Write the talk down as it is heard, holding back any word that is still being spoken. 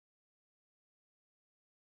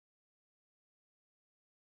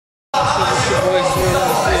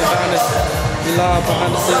We live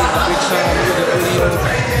behind the scenes of Big Sean with the video.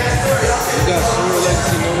 We got Surreal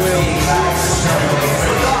Legacy Noel.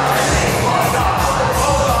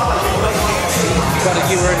 About to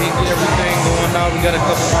get ready and get everything going out. We got a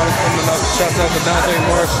couple artists coming out. Shouts out to Dante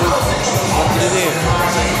Marshall. Let's get it in.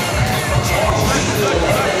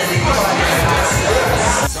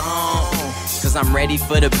 Cause I'm ready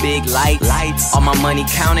for the big lights. All my money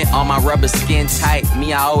counted, all my rubber skin tight.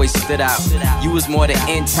 Me, I always stood out. You was more the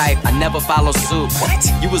N type, I never follow suit.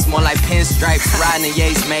 What? You was more like pinstripes, riding a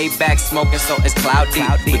Yates Maybach, smoking so it's cloudy.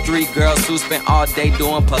 With 3 girls who spent all day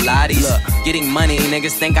doing Pilates. Getting money,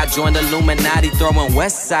 niggas think I joined Illuminati. Throwing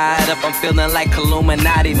West Side up, I'm feeling like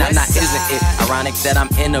Illuminati. Nah, isn't it ironic that I'm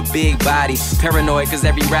in a big body? Paranoid cause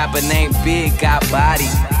every rapper named Big got body.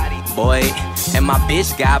 Boy, and my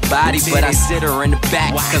bitch got body, but I sit her in the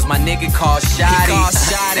back, cause my nigga called Shotty.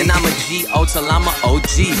 And I'm a G.O. till I'm a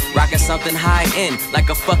OG, rockin' something high-end, like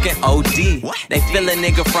a fucking OD. They feel a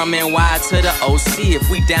nigga from NY to the OC. If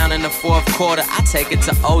we down in the 4th quarter, I take it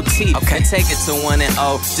to OT. Okay, take it to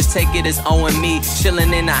 1-0, just take it as O and me.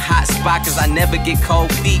 Chillin' in a hot spot, cause I never get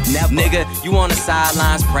cold feet. Nigga, you on the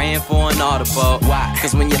sidelines praying for an audible. Why?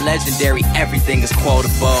 Cause when you're legendary, everything is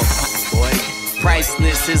quotable. Boy,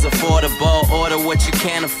 priceless is affordable. Order what you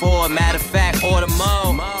can't afford. Matter of fact, order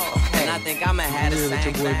more. And I think I'ma have the same with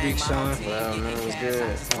your boy Big Sean. Well, man, it's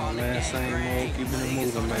good. Oh, man, same old, keeping it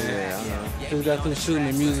moving, man. Yeah, I know. Just got through shooting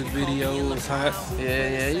the music video. It was hot.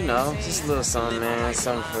 Yeah, you know, just a little something, man.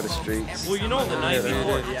 Something for the streets. Well, you know the night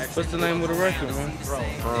before. What's the name of the record, man?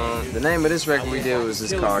 The name of this record we did was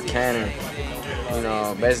just called Cannon. You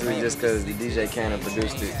know, basically just because the DJ Cannon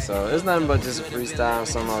produced it. So it's nothing but just a freestyle,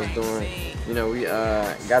 something I was doing. You know, we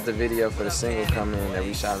got the video for the single coming that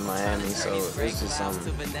we shot in Miami, so it's just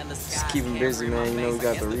something. Just keep them busy, man. You know, we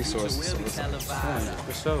got the resources. So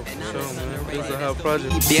For sure, man. This is a hot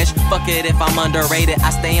project. Bitch, fuck it if I'm underrated. I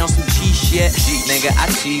stay on some G shit. Nigga, I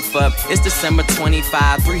chief up. It's December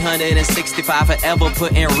 25, 365 forever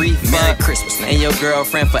putting reef. Merry Christmas, man. And your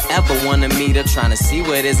girlfriend forever wanted me to trying to see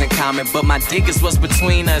what isn't common, but my dick is what's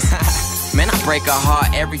between us. Man, I break a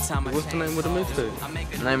heart every time I. What's the name of the mixtape?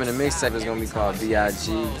 The name of the mixtape is gonna be called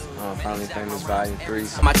B.I.G. Finally Famous Volume 3.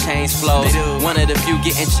 My change flows. One of the few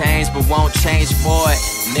getting changed, but won't change for it.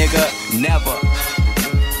 Nigga, never.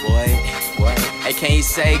 Boy, what? Hey, can you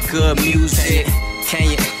say good music? Can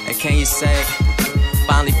you say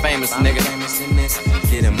finally famous, nigga?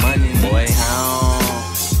 Getting money, boy.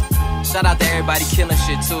 Shout out to everybody killing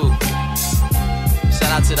shit too.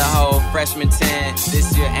 Shout out to the whole freshman 10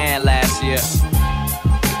 this year and last year.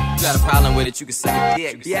 You got a problem with it, you can suck a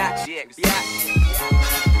dick. Yeah.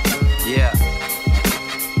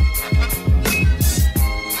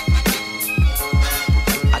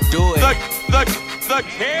 I do it. The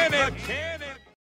cannon.